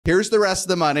Here's the rest of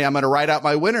the money. I'm going to write out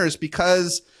my winners,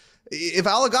 because if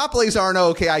oligopolies aren't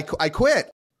okay, I quit.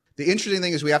 The interesting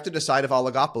thing is we have to decide if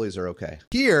oligopolies are okay.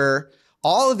 Here,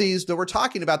 all of these that we're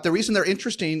talking about, the reason they're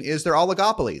interesting is they're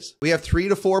oligopolies. We have 3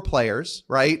 to 4 players,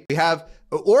 right? We have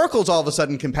Oracle's all of a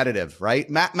sudden competitive, right?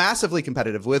 Massively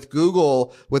competitive with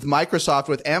Google, with Microsoft,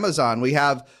 with Amazon. We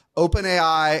have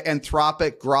OpenAI,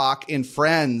 Anthropic, Grok, and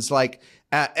friends.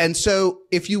 And so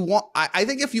if you want, I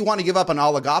think if you want to give up on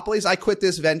oligopolies, I quit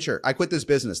this venture. I quit this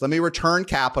business. Let me return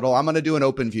capital. I'm going to do an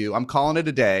open view. I'm calling it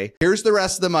a day. Here's the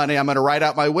rest of the money. I'm going to write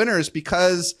out my winners,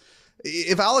 because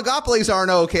if oligopolies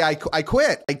aren't okay, I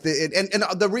quit.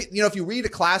 If you read a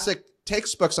classic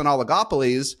textbooks on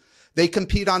oligopolies, they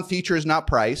compete on features, not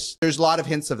price. There's a lot of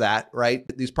hints of that, right?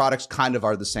 These products kind of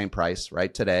are the same price,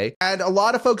 right, today. And a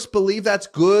lot of folks believe that's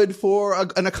good for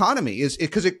an economy,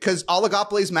 because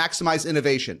oligopolies maximize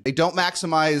innovation. They don't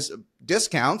maximize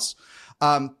discounts,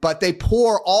 but they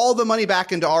pour all the money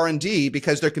back into R&D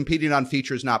because they're competing on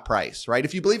features, not price, right?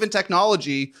 If you believe in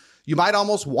technology, you might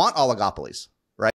almost want oligopolies.